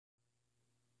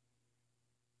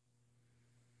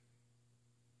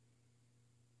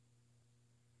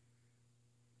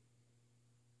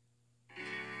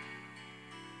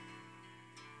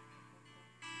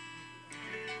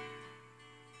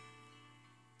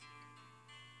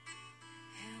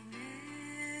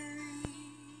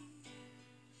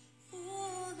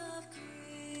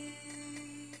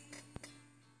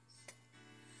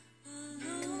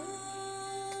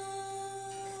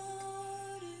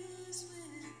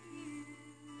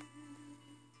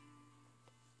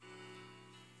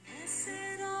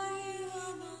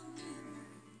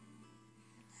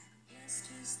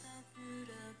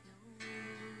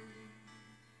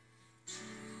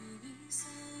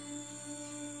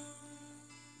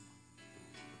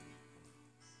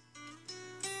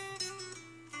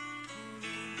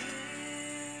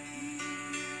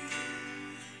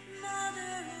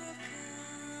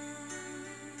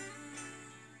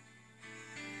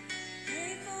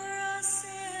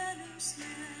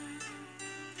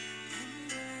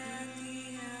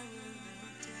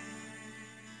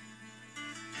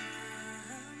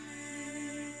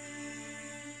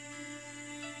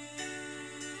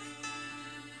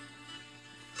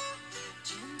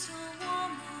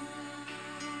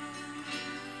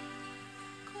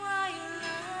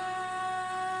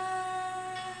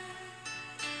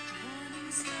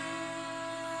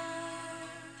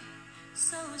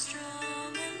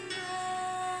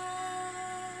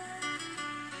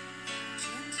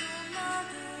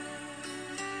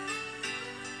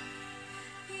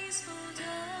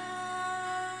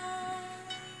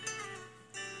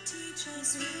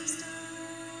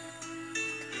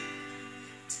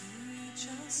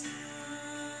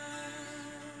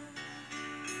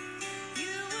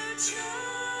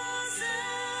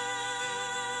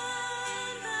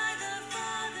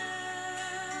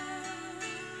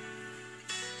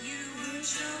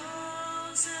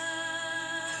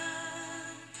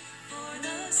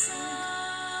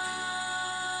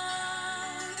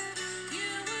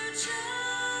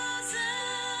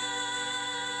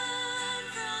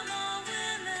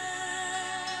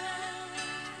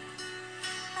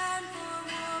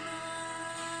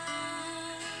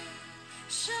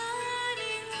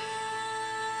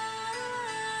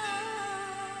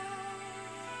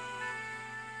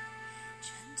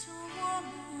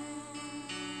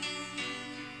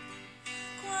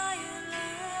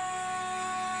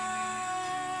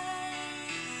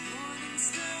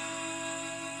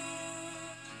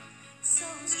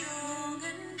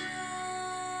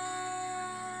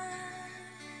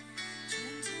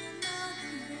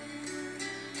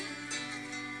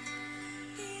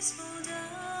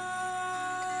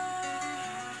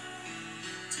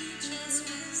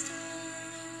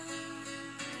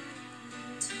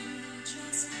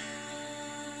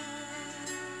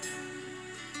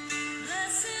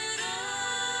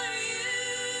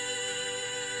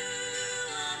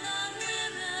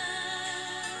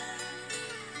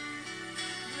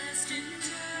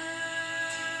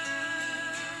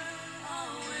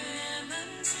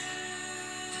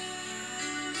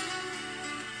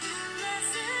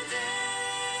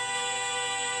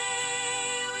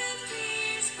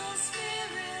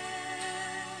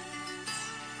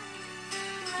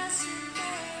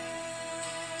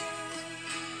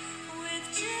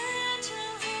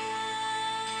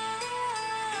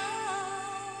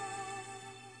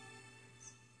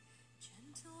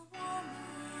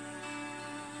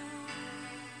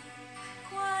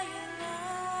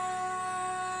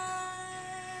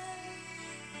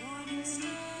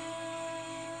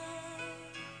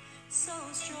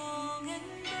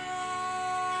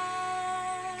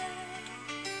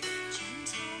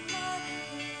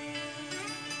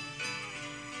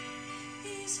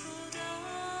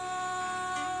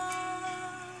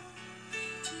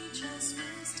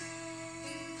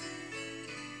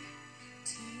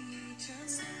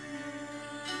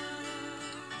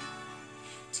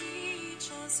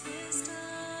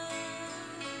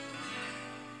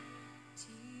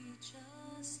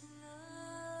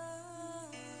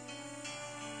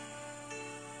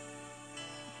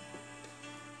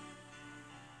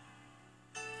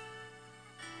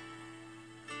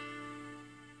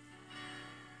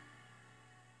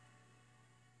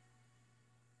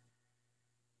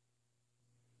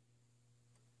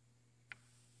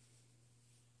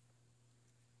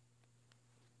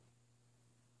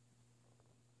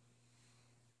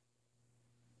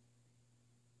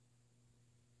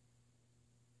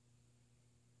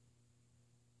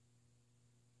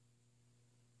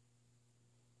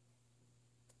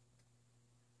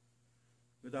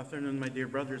Good afternoon, my dear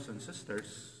brothers and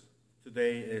sisters.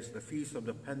 Today is the Feast of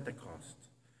the Pentecost,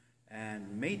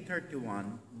 and May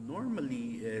 31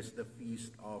 normally is the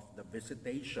Feast of the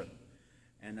Visitation.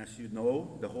 And as you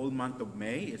know, the whole month of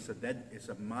May is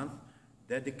a month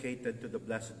dedicated to the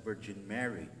Blessed Virgin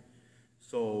Mary.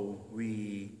 So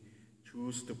we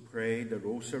choose to pray the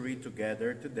Rosary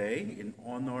together today in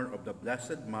honor of the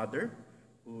Blessed Mother,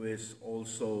 who is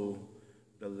also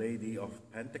the Lady of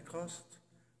Pentecost,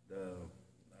 the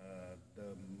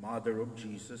Mother of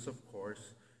Jesus, of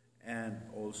course, and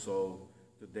also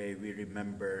today we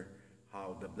remember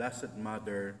how the Blessed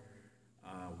Mother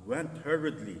went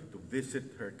hurriedly to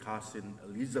visit her cousin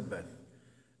Elizabeth,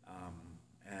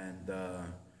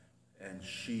 and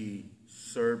she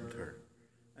served her.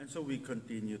 And so we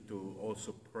continue to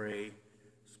also pray,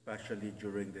 especially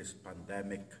during this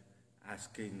pandemic,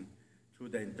 asking through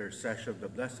the intercession of the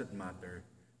Blessed Mother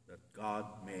that God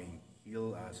may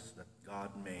heal us, that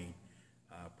God may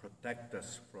protect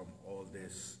us from all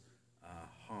this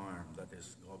harm that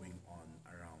is going on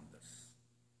around us.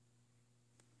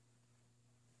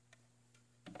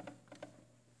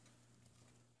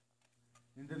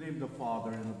 In the name of the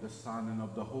Father, and of the Son, and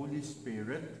of the Holy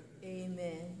Spirit.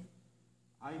 Amen.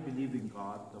 I believe in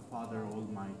God, the Father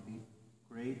Almighty,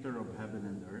 creator of heaven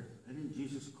and earth, and in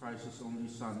Jesus Christ, his only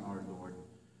Son, our Lord,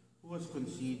 who was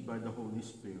conceived by the Holy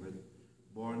Spirit,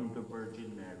 born of the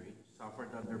Virgin Mary, suffered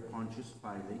under Pontius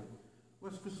Pilate,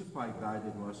 was crucified, died,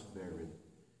 and was buried.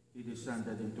 He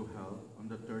descended into hell. On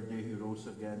the third day he rose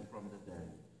again from the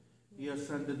dead. He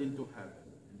ascended into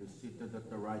heaven and is seated at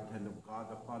the right hand of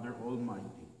God, the Father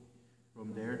Almighty.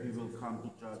 From there he will come to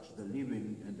judge the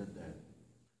living and the dead.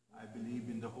 I believe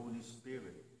in the Holy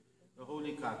Spirit, the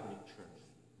Holy Catholic Church,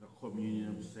 the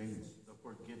communion of saints, the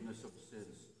forgiveness of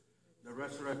sins, the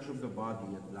resurrection of the body,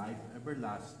 and life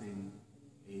everlasting.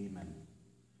 Amen.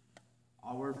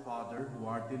 Our Father, who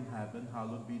art in heaven,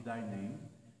 hallowed be thy name.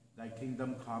 Thy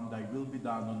kingdom come, thy will be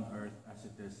done on earth as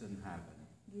it is in heaven.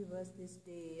 Give us this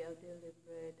day our daily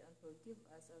bread, and forgive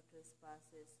us our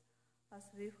trespasses, as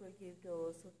we forgive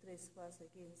those who trespass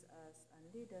against us. And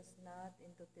lead us not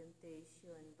into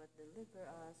temptation, but deliver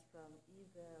us from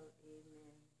evil.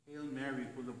 Amen. Hail Mary,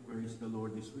 full of grace, the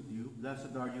Lord is with you.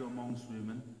 Blessed are you amongst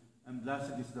women, and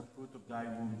blessed is the fruit of thy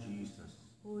womb, Jesus.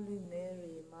 Holy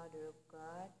Mary, Mother of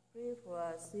God, pray for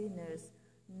us sinners,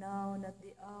 now and at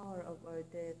the hour of our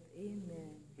death.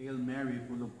 Amen. Hail Mary,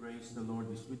 full of grace, the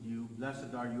Lord is with you.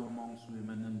 Blessed are you amongst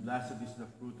women, and blessed is the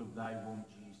fruit of thy womb,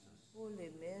 Jesus.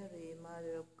 Holy Mary,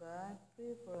 Mother of God,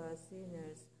 pray for us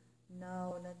sinners,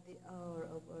 now and at the hour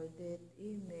of our death.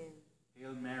 Amen.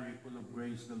 Hail Mary, full of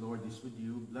grace, the Lord is with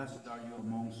you. Blessed are you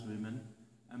amongst women,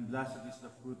 and blessed is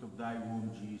the fruit of thy womb,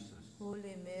 Jesus.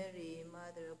 Holy Mary,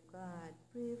 Mother of God,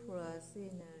 pray for us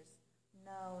sinners,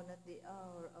 now and at the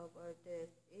hour of our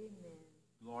death. Amen.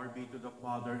 Glory be to the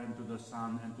Father, and to the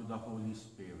Son, and to the Holy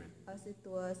Spirit. As it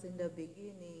was in the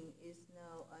beginning, is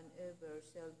now, and ever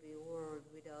shall be, world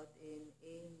without end.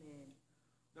 Amen.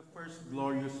 The first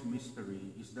glorious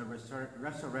mystery is the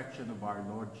resurrection of our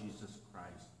Lord Jesus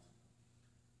Christ.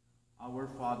 Our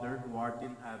Father, who art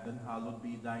in heaven, hallowed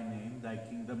be thy name. Thy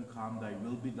kingdom come, thy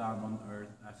will be done on earth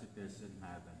as it is in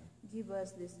heaven. Give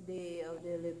us this day our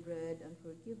daily bread, and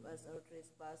forgive us our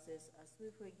trespasses, as we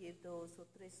forgive those who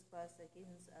trespass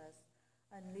against us.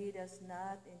 And lead us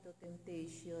not into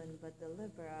temptation, but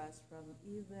deliver us from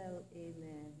evil.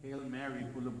 Amen. Hail Mary,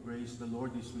 full of grace, the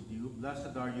Lord is with you.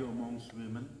 Blessed are you amongst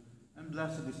women, and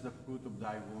blessed is the fruit of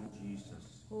thy womb,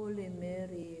 Jesus. Holy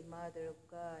Mary, Mother of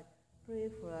God, pray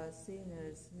for us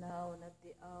sinners, now and at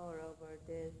the hour of our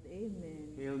death.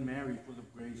 Amen. Hail Mary, full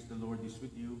of grace, the Lord is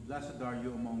with you. Blessed are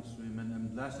you amongst women,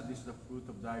 and blessed is the fruit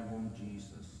of thy womb,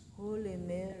 Jesus. Holy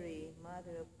Mary,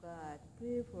 Mother of God,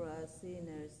 pray for us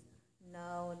sinners,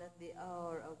 now and at the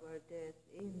hour of our death.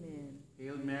 Amen.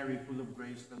 Hail Mary, full of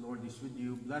grace, the Lord is with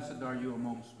you. Blessed are you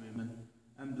amongst women,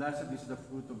 and blessed is the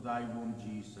fruit of thy womb,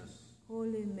 Jesus.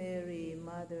 Holy Mary,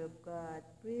 Mother of God,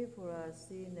 pray for us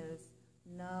sinners,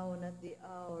 now and at the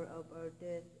hour of our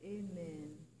death.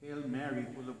 Amen. Hail Mary,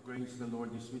 full of grace, the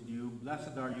Lord is with you.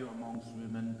 Blessed are you amongst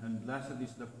women, and blessed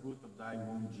is the fruit of thy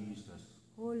womb, Jesus.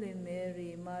 Holy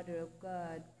Mary, Mother of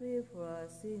God, pray for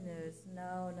us sinners,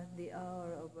 now and at the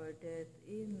hour of our death.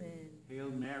 Amen. Hail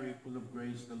Mary, full of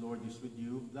grace, the Lord is with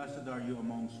you. Blessed are you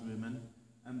amongst women,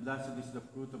 and blessed is the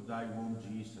fruit of thy womb,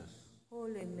 Jesus.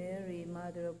 Holy Mary,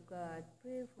 Mother of God,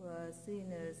 pray for us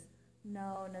sinners,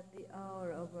 now and at the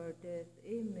hour of our death.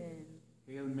 Amen.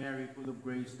 Hail Mary, full of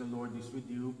grace, the Lord is with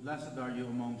you. Blessed are you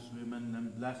amongst women,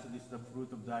 and blessed is the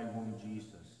fruit of thy womb,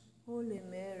 Jesus. Holy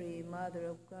Mary, Mother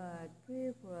of God,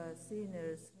 pray for us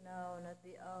sinners, now and at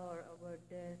the hour of our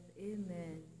death.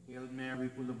 Amen. Hail Mary,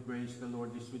 full of grace, the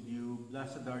Lord is with you.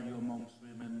 Blessed are you amongst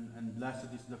women, and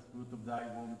blessed is the fruit of thy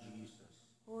womb, Jesus.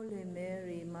 Holy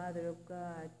Mary, Mother of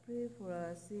God, pray for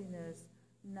us sinners,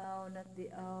 now and at the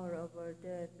hour of our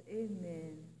death.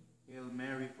 Amen. Hail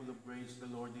Mary, full of grace, the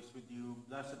Lord is with you.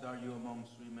 Blessed are you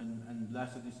amongst women, and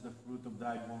blessed is the fruit of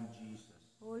thy womb, Jesus.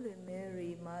 Holy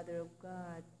Mary, Mother of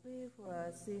God, pray for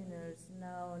us sinners,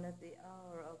 now and at the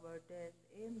hour of our death.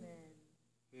 Amen.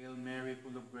 Hail Mary,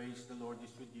 full of grace, the Lord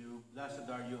is with you. Blessed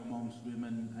are you amongst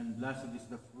women, and blessed is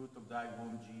the fruit of thy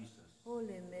womb, Jesus.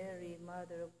 Holy Mary,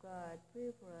 Mother of God,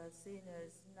 pray for us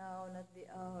sinners, now and at the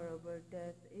hour of our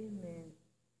death. Amen.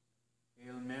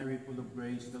 Hail Mary, full of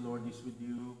grace, the Lord is with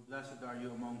you. Blessed are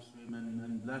you amongst women,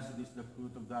 and blessed is the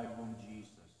fruit of thy womb,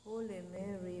 Jesus. Holy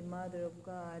Mary, Mother of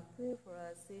God, pray for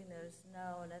us sinners,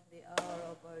 now and at the hour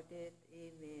of our death.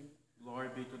 Amen. Glory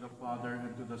be to the Father,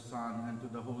 and to the Son, and to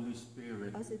the Holy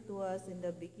Spirit. As it was in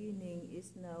the beginning,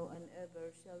 is now, and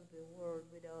ever shall be, world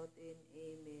without end.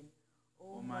 Amen.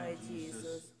 O my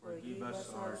Jesus, forgive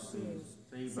us our sins,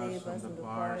 save us from the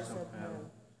fires of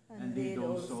hell, and lead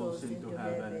all souls into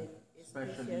heaven,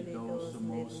 especially those who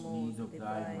most need of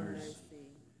thy mercy.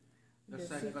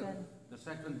 The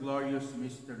second glorious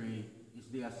mystery is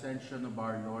the ascension of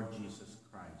our Lord Jesus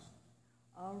Christ.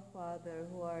 Our Father,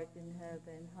 who art in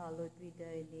heaven, hallowed be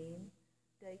thy name.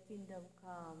 Thy kingdom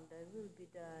come, thy will be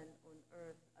done on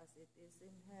earth as it is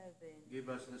in heaven. Give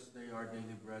us this day our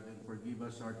daily bread, and forgive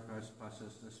us our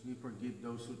trespasses, as we forgive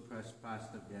those who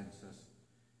trespass against us.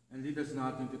 And lead us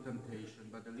not into temptation,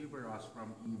 but deliver us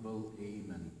from evil.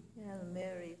 Amen. Hail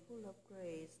Mary, full of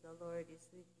grace, the Lord is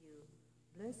with you.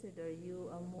 Blessed are you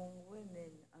among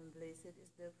women, and blessed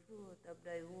is the fruit of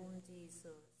thy womb,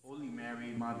 Jesus. Holy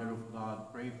Mary, Mother of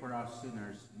God, pray for us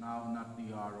sinners, now and at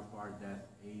the hour of our death.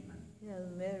 Amen. Hail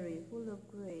Mary, full of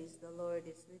grace, the Lord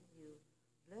is with you.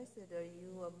 Blessed are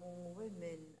you among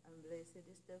women, and blessed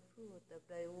is the fruit of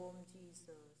thy womb,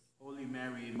 Jesus. Holy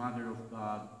Mary, Mother of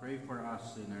God, pray for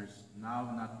us sinners, now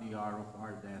and at the hour of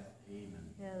our death.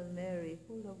 Amen. Hail Mary,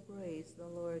 full of grace, the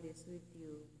Lord is with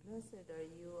you. Blessed are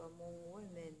you among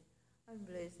women, and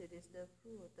blessed is the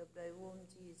fruit of thy womb,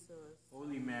 Jesus.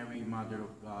 Holy Mary, Mother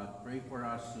of God, pray for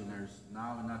us sinners,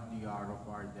 now and at the hour of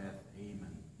our death.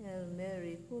 Amen. Hail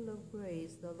Mary, full of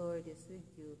grace, the Lord is with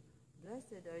you.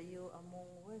 Blessed are you among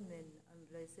women, and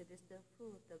blessed is the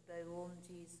fruit of thy womb,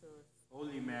 Jesus.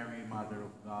 Holy Mary, Mother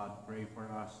of God, pray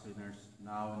for us sinners,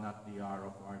 now and at the hour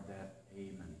of our death.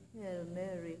 Amen. Hail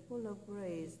Mary, full of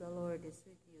grace, the Lord is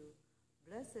with you.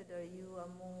 Blessed are you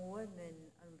among women,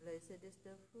 and blessed is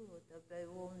the fruit of thy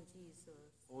womb,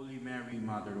 Jesus. Holy Mary,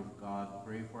 Mother of God,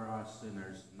 pray for us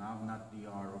sinners, now and at the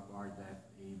hour of our death.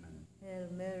 Amen. Hail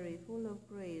Mary, full of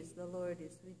grace, the Lord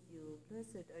is with you.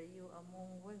 Blessed are you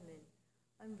among women,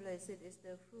 and blessed is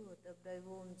the fruit of thy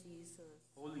womb, Jesus.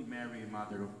 Holy Mary,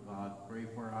 Mother of God, pray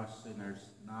for us sinners,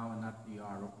 now and at the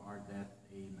hour of our death.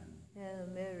 Amen. Hail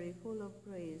Mary, full of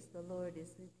grace, the Lord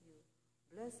is with you.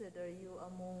 Blessed are you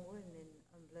among women,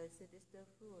 and blessed is the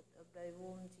fruit of thy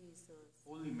womb, Jesus.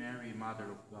 Holy Mary,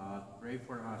 Mother of God, pray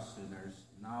for us sinners,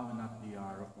 now and at the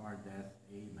hour of our death.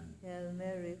 Amen. Hail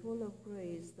Mary, full of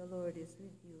grace, the Lord is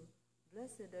with you.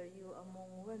 Blessed are you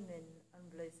among women,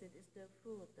 and blessed is the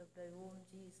fruit of thy womb,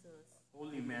 Jesus.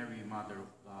 Holy Mary, Mother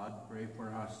of God, pray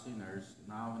for us sinners,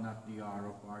 now and at the hour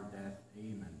of our death.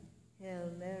 Amen. Hail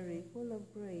Mary, full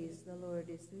of grace, the Lord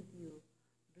is with you.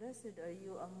 Blessed are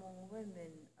you among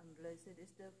women, and blessed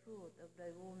is the fruit of thy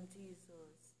womb,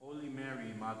 Jesus. Holy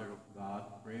Mary, Mother of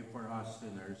God, pray for us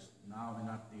sinners, now and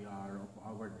at the hour of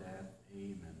our death.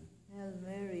 Amen. Hail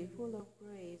Mary, full of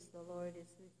grace, the Lord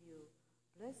is with you.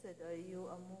 Blessed are you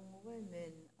among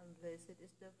women, and blessed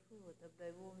is the fruit of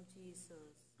thy womb,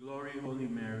 Jesus. Glory, Holy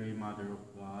Mary, Mother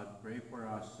of God, pray for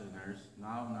us sinners,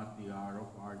 now and at the hour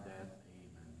of our death.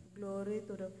 Amen. Glory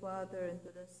to the Father, and to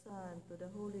the Son, to the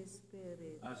Holy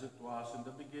Spirit. As it was in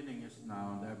the beginning, is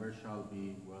now, and ever shall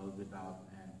be, world without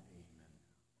end. Amen.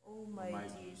 O my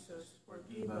Jesus,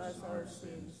 forgive us our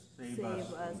sins, save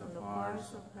us from the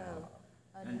fires of hell,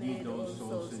 and lead all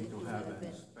souls into heaven,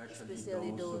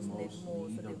 especially those who need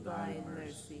most of divine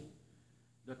mercy.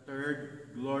 The third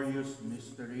glorious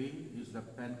mystery is the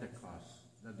Pentecost,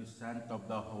 the descent of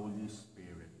the Holy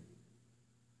Spirit.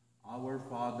 Our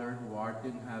Father, who art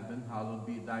in heaven, hallowed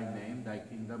be thy name. Thy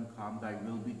kingdom come, thy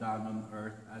will be done on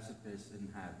earth as it is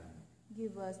in heaven.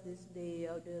 Give us this day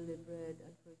our daily bread,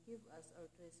 and forgive us our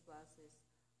trespasses,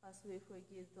 as we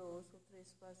forgive those who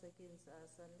trespass against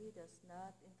us. And lead us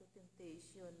not into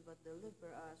temptation, but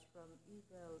deliver us from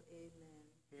evil. Amen.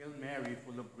 Hail Mary,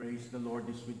 full of grace, the Lord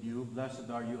is with you. Blessed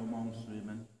are you amongst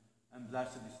women, and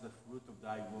blessed is the fruit of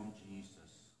thy womb,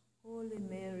 Jesus. Holy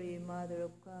Mary, Mother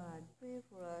of God, pray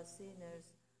for us sinners,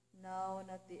 now and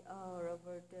at the hour of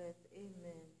our death.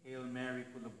 Amen. Hail Mary,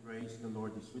 full of grace, the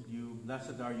Lord is with you.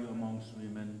 Blessed are you amongst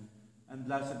women, and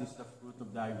blessed is the fruit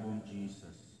of thy womb,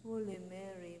 Jesus. Holy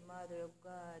Mary, Mother of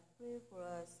God, pray for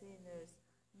us sinners,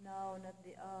 now and at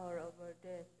the hour of our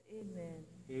death. Amen.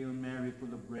 Hail Mary,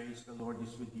 full of grace, the Lord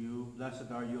is with you.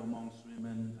 Blessed are you amongst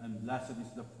women, and blessed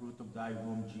is the fruit of thy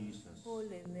womb, Jesus.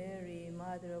 Holy Mary,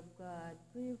 Mother of God,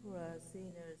 pray for us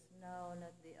sinners, now and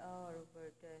at the hour of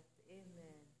our death.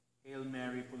 Amen. Hail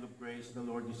Mary, full of grace, the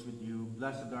Lord is with you.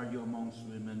 Blessed are you amongst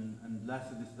women, and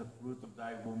blessed is the fruit of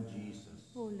thy womb, Jesus.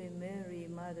 Holy Mary,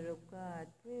 Mother of God,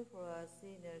 pray for us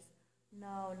sinners,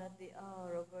 now and at the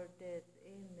hour of our death.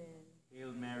 Amen.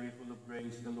 Hail Mary, full of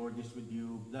grace, the Lord is with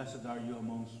you. Blessed are you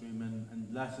amongst women, and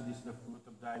blessed is the fruit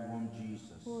of thy womb,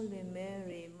 Jesus. Holy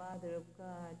Mary, Mother of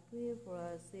God, pray for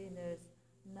us sinners,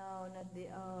 now and at the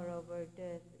hour of our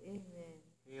death. Amen.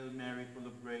 Hail Mary, full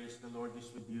of grace, the Lord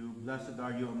is with you. Blessed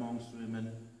are you amongst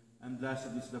women, and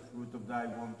blessed is the fruit of thy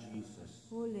womb, Jesus.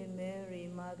 Holy Mary,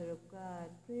 Mother of God,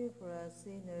 pray for us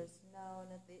sinners, now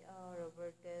and at the hour of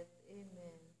our death.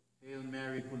 Amen. Hail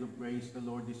Mary, full of grace, the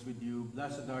Lord is with you.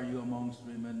 Blessed are you amongst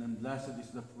women, and blessed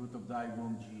is the fruit of thy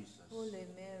womb, Jesus. Holy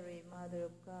Mary, Mother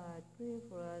of God, pray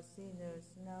for us sinners,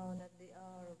 now and at the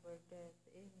hour of our death.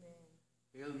 Amen.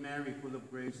 Hail Mary, full of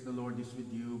grace, the Lord is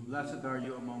with you. Blessed are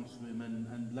you amongst women,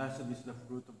 and blessed is the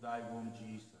fruit of thy womb,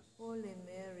 Jesus. Holy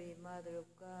Mary, Mother of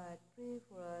God, pray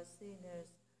for us sinners,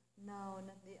 now and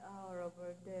at the hour of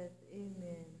our death.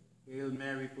 Amen. Hail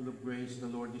Mary, full of grace, the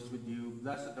Lord is with you.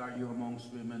 Blessed are you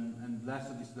amongst women, and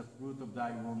blessed is the fruit of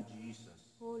thy womb,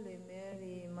 Jesus. Holy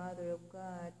Mary, Mother of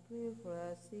God, pray for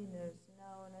us sinners,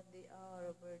 now and at the hour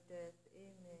of our death.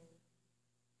 Amen.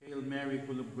 Hail Mary,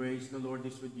 full of grace, the Lord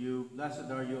is with you.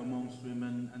 Blessed are you amongst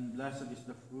women, and blessed is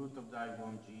the fruit of thy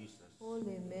womb, Jesus.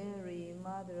 Holy Mary,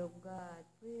 Mother of God,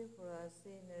 pray for us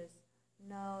sinners,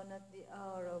 now and at the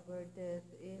hour of our death.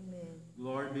 Amen.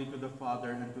 Glory be to the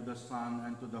Father, and to the Son,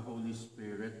 and to the Holy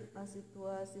Spirit. As it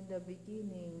was in the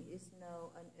beginning, is now,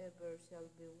 and ever shall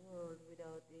be, world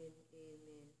without end.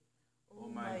 Amen. O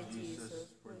my Jesus,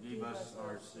 forgive us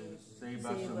our sins, save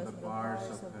us from the fires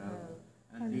of hell,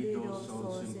 and lead those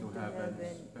souls into heaven,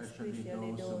 especially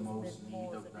those who most need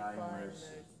of thy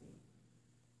mercy.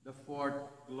 The fourth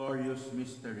glorious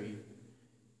mystery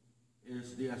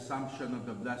is the Assumption of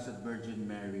the Blessed Virgin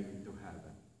Mary into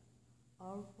heaven.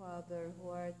 Our Father, who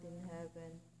art in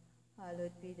heaven,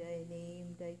 hallowed be thy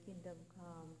name. Thy kingdom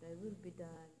come, thy will be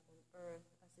done on earth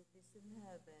as it is in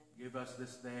heaven. Give us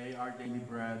this day our daily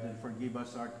bread, and forgive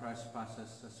us our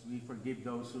trespasses, as we forgive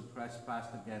those who trespass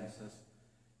against us.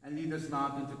 And lead us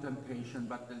not into temptation,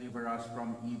 but deliver us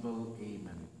from evil.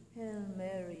 Amen. Hail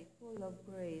Mary, full of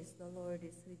grace, the Lord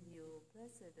is with you.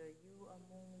 Blessed are you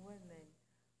among women,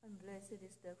 and blessed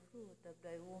is the fruit of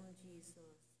thy womb,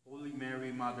 Jesus. Holy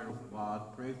Mary, Mother of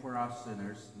God, pray for us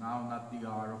sinners, now and at the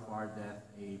hour of our death.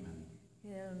 Amen.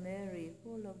 Hail Mary,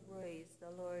 full of grace,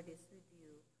 the Lord is with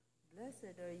you.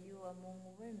 Blessed are you among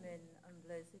women, and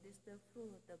blessed is the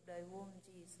fruit of thy womb,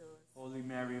 Jesus. Holy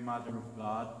Mary, Mother of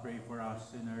God, pray for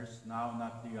us sinners, now and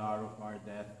at the hour of our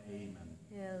death. Amen.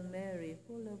 Hail Mary,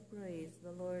 full of grace,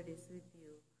 the Lord is with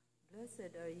you.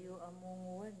 Blessed are you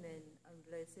among women, and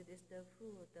blessed is the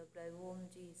fruit of thy womb,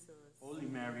 Jesus. Holy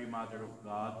Mary, Mother of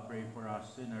God, pray for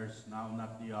us sinners, now and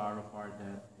at the hour of our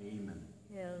death. Amen.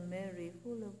 Hail Mary,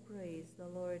 full of grace, the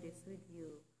Lord is with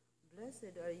you.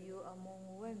 Blessed are you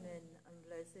among women, and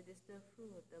blessed is the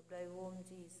fruit of thy womb,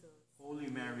 Jesus. Holy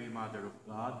Mary, Mother of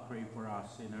God, pray for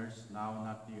us sinners, now and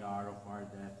at the hour of our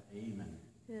death. Amen.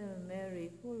 Hail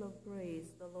Mary, full of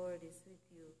grace, the Lord is with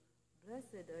you.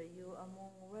 Blessed are you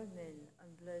among women,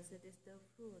 and blessed is the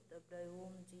fruit of thy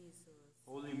womb, Jesus.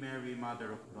 Holy Mary,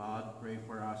 Mother of God, pray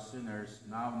for us sinners,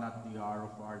 now and at the hour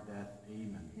of our death.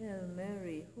 Amen. Hail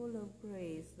Mary, full of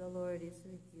grace, the Lord is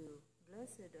with you.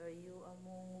 Blessed are you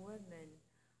among women,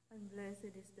 and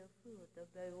blessed is the fruit of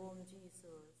thy womb,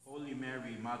 Jesus. Holy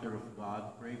Mary, Mother of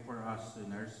God, pray for us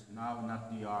sinners, now and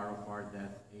at the hour of our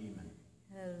death. Amen.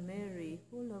 Hail Mary,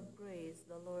 full of grace,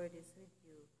 the Lord is with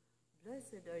you.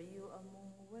 Blessed are you among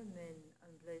women,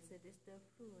 and blessed is the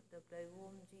fruit of thy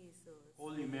womb, Jesus.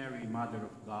 Holy Mary, Mother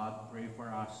of God, pray for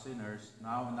us sinners,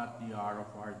 now and at the hour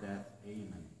of our death.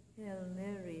 Amen. Hail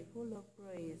Mary, full of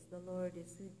grace, the Lord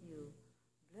is with you.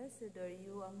 Blessed are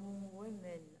you among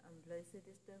women, and blessed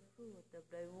is the fruit of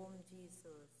thy womb,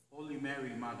 Jesus. Holy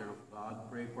Mary, Mother of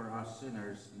God, pray for us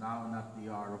sinners, now and at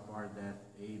the hour of our death.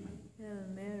 Amen. Hail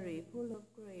Mary, full of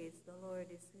grace, the Lord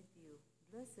is with you.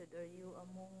 Blessed are you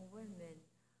among women,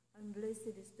 and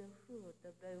blessed is the fruit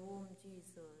of thy womb,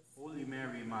 Jesus. Holy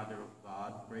Mary, Mother of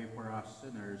God, pray for us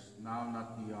sinners, now and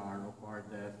at the hour of our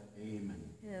death. Amen.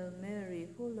 Hail Mary,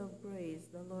 full of grace,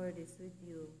 the Lord is with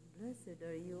you. Blessed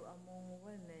are you among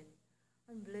women,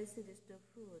 and blessed is the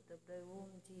fruit of thy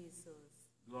womb,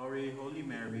 Jesus. Glory, Holy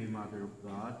Mary, Mother of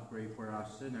God, pray for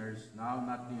us sinners, now and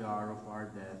at the hour of our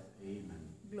death. Amen.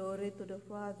 Glory to the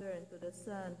Father, and to the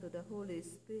Son, to the Holy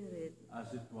Spirit.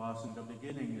 As it was in the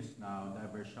beginning, is now, and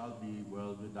ever shall be,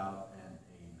 world without end.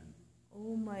 Amen.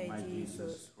 O my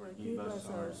Jesus, forgive us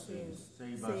our sins,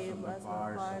 save us from the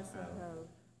fires of hell,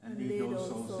 and lead all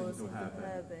souls into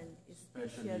heaven,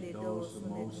 especially those who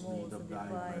most need of thy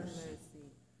mercy.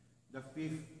 The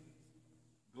fifth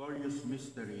glorious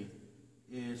mystery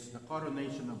is the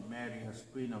coronation of Mary as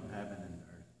Queen of Heaven and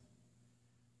Earth.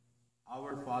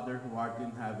 Our Father, who art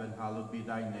in heaven, hallowed be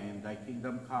thy name. Thy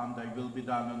kingdom come, thy will be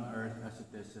done on earth as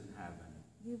it is in heaven.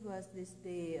 Give us this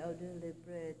day our daily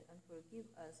bread, and forgive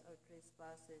us our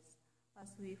trespasses,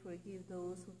 as we forgive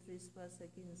those who trespass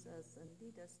against us. And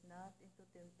lead us not into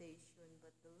temptation,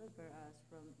 but deliver us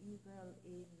from evil.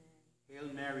 Amen.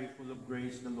 Hail Mary, full of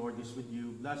grace, the Lord is with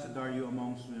you. Blessed are you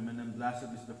amongst women, and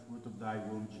blessed is the fruit of thy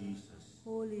womb, Jesus.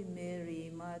 Holy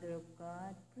Mary, Mother of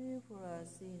God, pray for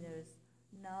us sinners,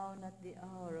 now and at the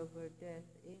hour of our death.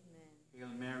 Amen. Hail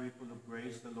Mary, full of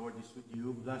grace, the Lord is with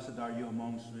you. Blessed are you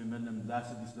amongst women, and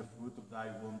blessed is the fruit of thy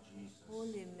womb, Jesus.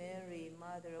 Holy Mary,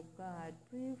 Mother of God,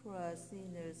 pray for us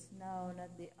sinners, now and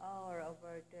at the hour of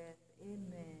our death.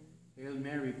 Amen. Hail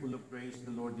Mary, full of grace,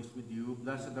 the Lord is with you.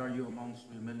 Blessed are you amongst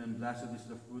women, and blessed is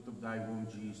the fruit of thy womb,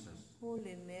 Jesus.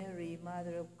 Holy Mary,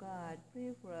 Mother of God,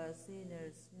 pray for us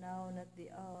sinners, now and at the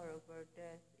hour of our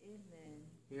death. Amen.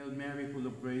 Hail Mary, full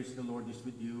of grace, the Lord is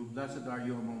with you. Blessed are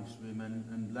you amongst women,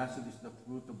 and blessed is the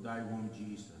fruit of thy womb,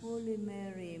 Jesus. Holy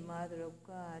Mary, Mother of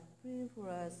God, pray for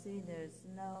us sinners,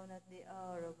 now and at the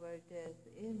hour of our death.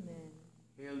 Amen.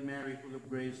 Hail Mary, full of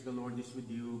grace, the Lord is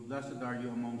with you. Blessed are you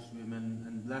amongst women,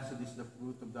 and blessed is the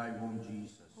fruit of thy womb,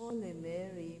 Jesus. Holy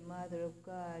Mary, Mother of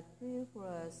God, pray for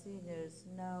us sinners,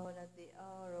 now and at the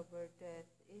hour of our death.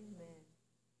 Amen.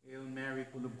 Hail Mary,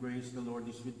 full of grace, the Lord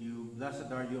is with you.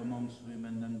 Blessed are you amongst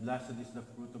women, and blessed is the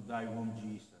fruit of thy womb,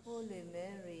 Jesus. Holy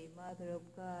Mary, Mother of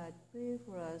God, pray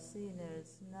for us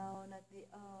sinners, now and at the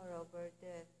hour of our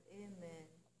death. Amen.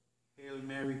 Hail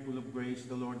Mary, full of grace,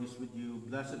 the Lord is with you.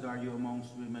 Blessed are you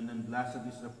amongst women, and blessed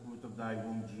is the fruit of thy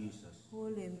womb, Jesus.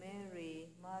 Holy Mary,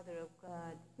 Mother of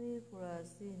God, pray for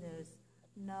us sinners,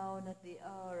 now and at the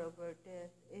hour of our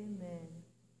death. Amen.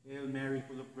 Hail Mary,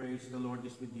 full of grace, the Lord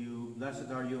is with you.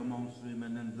 Blessed are you amongst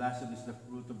women, and blessed is the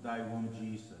fruit of thy womb,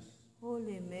 Jesus.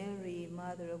 Holy Mary,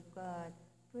 Mother of God,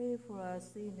 pray for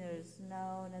us sinners,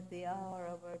 now and at the hour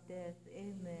of our death.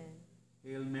 Amen.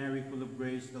 Hail Mary, full of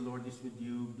grace, the Lord is with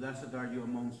you. Blessed are you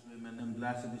amongst women, and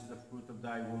blessed is the fruit of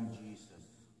thy womb, Jesus.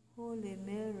 Holy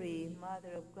Mary,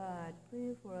 Mother of God,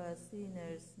 pray for us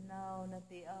sinners, now and at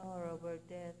the hour of our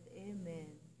death. Amen.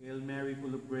 Hail Mary,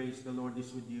 full of grace, the Lord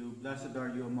is with you. Blessed are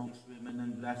you amongst women,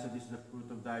 and blessed is the fruit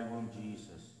of thy womb,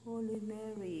 Jesus. Holy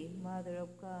Mary, Mother of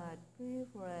God, pray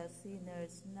for us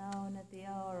sinners, now and at the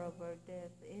hour of our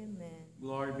death. Amen.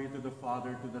 Glory be to the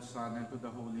Father, to the Son, and to the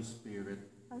Holy Spirit.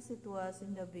 As it was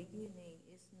in the beginning,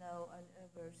 is now, and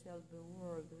ever shall be,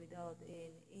 world without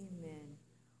end. Amen.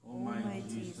 O my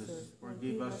Jesus,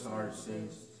 forgive us our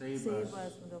sins, save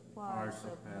us from the fires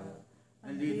of hell,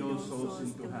 and lead all souls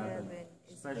into heaven,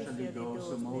 especially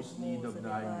those in most need of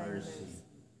thy mercy.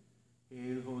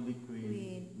 Hail, Holy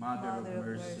Queen, Mother of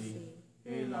Mercy,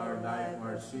 hail our life,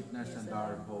 our sweetness, and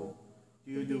our hope.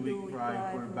 To you do we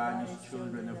cry, poor banished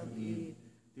children of Eve.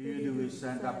 To you do we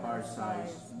send up our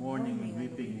sighs, mourning and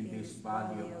weeping in this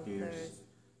valley of tears.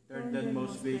 Turn then,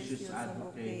 most gracious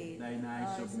Advocate, thine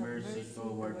eyes of mercy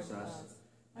towards us,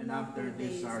 and after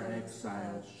this our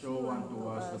exile, show unto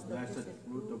us the blessed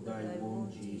fruit of thy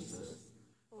womb, Jesus.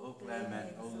 O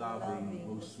clement, O loving,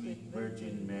 O sweet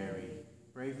Virgin Mary,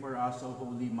 pray for us, O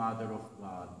Holy Mother of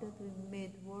God, that we may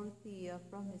made worthy of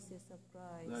promises of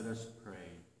Christ. Let us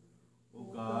pray. O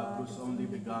God, whose only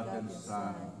begotten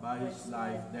Son, by his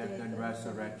life, death, and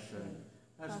resurrection,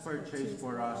 has purchased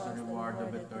for us the reward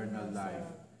of eternal life,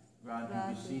 grant,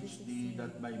 we beseech thee,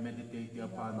 that by meditating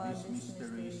upon these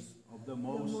mysteries of the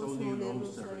most holy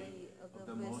Rosary of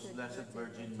the most blessed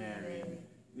Virgin Mary,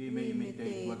 we may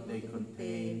imitate what they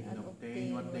contain and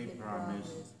obtain what they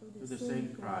promise, through the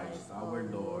same Christ our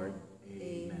Lord.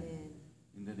 Amen.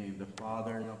 In the name of the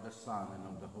Father, and of the Son, and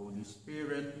of the Holy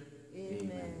Spirit.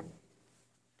 Amen.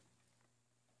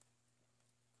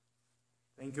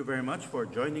 Thank you very much for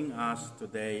joining us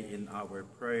today in our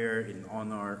prayer in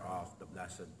honor of the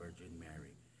Blessed Virgin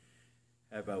Mary.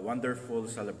 Have a wonderful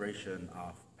celebration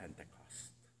of Pentecost.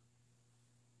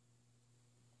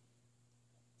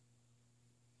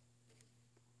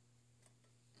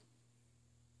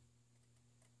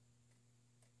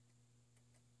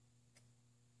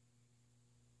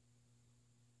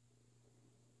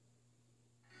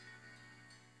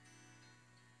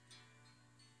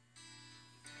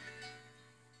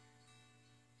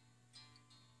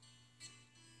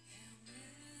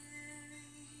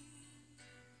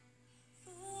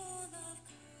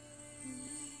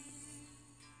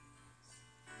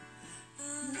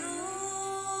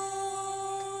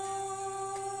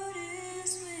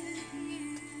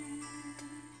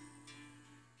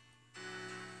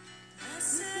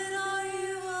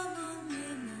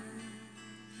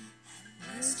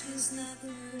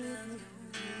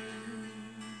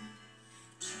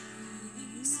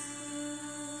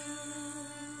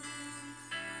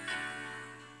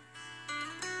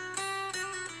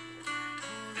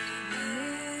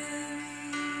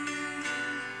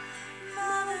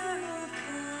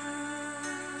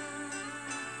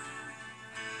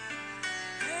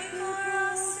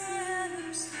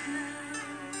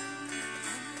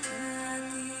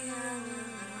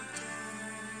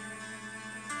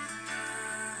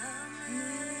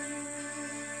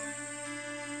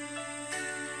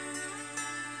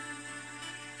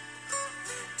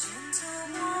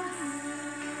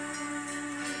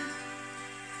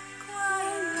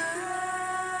 Quiet light,